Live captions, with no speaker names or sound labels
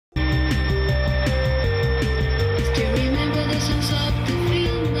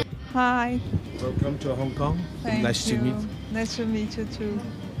Hi. Welcome to Hong Kong. Thank Nice you. to meet. Nice to meet you too.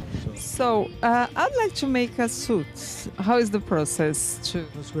 So, I'd like to make a suit. How is the process to?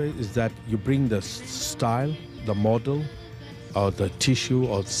 First way is that you bring the style, the model, or the tissue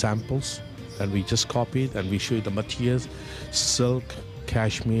or samples, and we just copy it and we show you the materials: silk,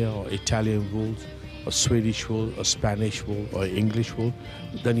 cashmere, or Italian wool, or Swedish wool, or Spanish wool, or English wool.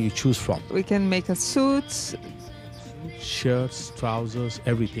 Then you choose from We can make a suit, shirts, trousers,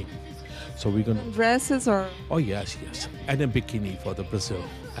 everything. So we're gonna. dresses, or Oh yes, yes, and a bikini for the Brazil.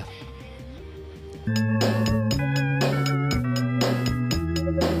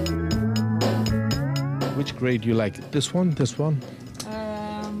 Which grade you like? This one? This one?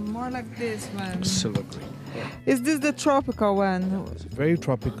 more like this one. Silver green. Is this the tropical one? It's very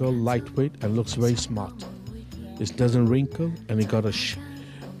tropical, lightweight, and looks very smart. It doesn't wrinkle, and it got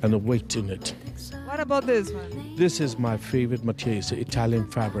a weight in it. What about this one? This is my favorite material. It's Italian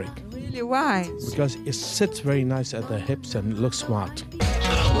fabric Really? Why? because it sits very nice at the hips and looks smart.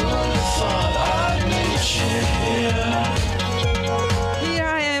 Here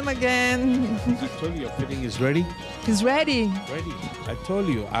I am again. I told you your fitting is ready. He's ready. Ready. I told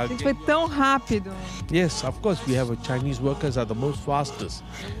you. Gente, foi tão rápido. Yes, of course. We have Chinese workers are the most fastest.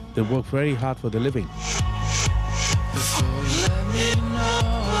 They work very hard for the living.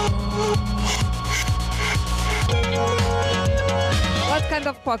 What kind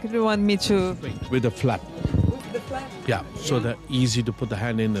of pocket do you want me to? With a flap. With the flap? Yeah, so that easy to put the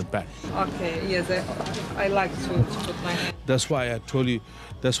hand in and back. Okay. Yes, I like to put my hand. That's why I told you.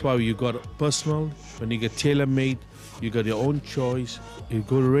 That's why you got personal. When you get tailor-made, you got your own choice. You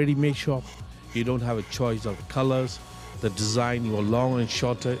go to ready-made shop, you don't have a choice of colors, the design. You're long and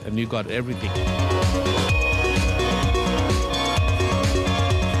shorter, and you got everything.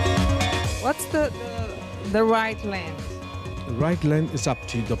 What's the right length? The right length is up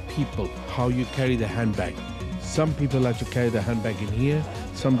to the people, how you carry the handbag. Some people like to carry the handbag in here,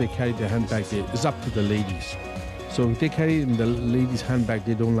 some they carry the handbag there. It's up to the ladies. So if they carry it in the ladies' handbag,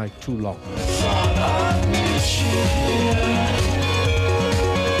 they don't like too long.